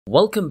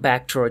Welcome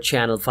back to our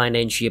channel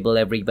Financeable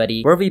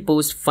everybody, where we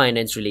post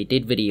finance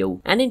related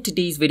video. And in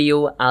today's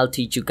video, I'll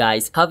teach you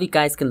guys how you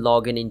guys can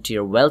log in into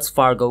your Wells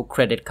Fargo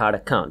credit card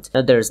account.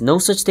 Now there is no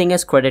such thing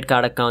as credit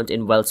card account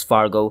in Wells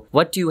Fargo.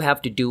 What you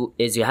have to do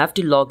is you have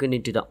to log in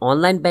into the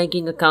online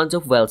banking account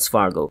of Wells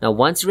Fargo. Now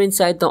once you're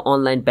inside the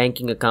online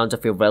banking account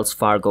of your Wells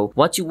Fargo,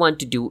 what you want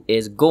to do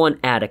is go on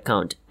add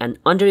account, and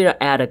under your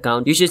add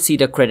account you should see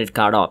the credit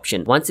card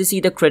option. Once you see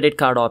the credit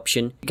card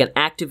option, you can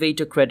activate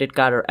your credit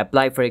card or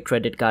apply for a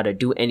credit card or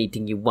do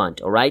anything you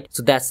want. Alright,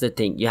 so that's the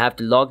thing, you have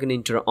to log in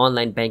into your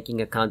online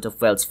banking account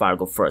of Wells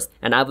Fargo first,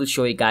 and I will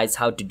show you guys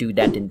how to do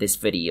that in this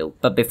video.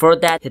 But before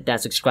that, hit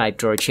that subscribe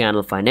to our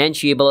channel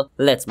Financeable.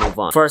 Let's move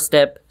on. First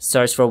step,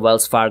 search for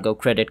Wells Fargo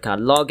credit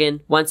card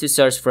login. Once you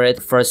search for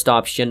it, first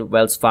option,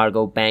 Wells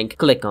Fargo Bank,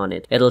 click on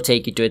it. It'll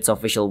take you to its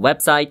official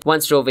website.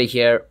 Once you're over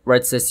here, where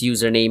it says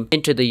username,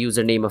 enter the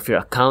username of your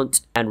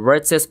account, and where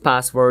it says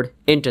password,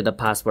 enter the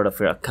password of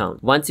your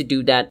account. Once you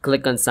do that,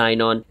 click on sign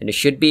on, and you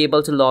should be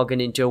able to log in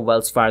into your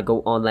Wells Fargo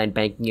online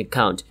banking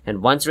account.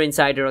 And once you're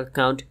inside your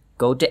account,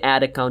 go to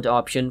add account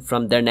option.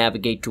 From there,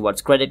 navigate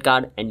towards credit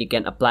card, and you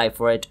can apply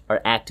for it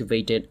or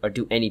activate it or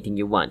do anything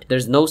you want.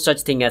 There's no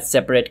such thing as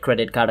separate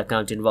credit card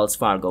account in Wells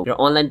Fargo. Your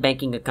online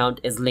banking account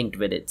is linked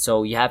with it,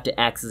 so you have to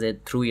access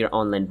it through your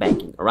online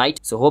banking. Alright,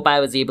 so hope I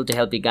was able to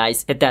help you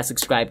guys. Hit that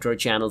subscribe to our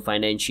channel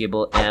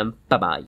Financeable, and bye bye.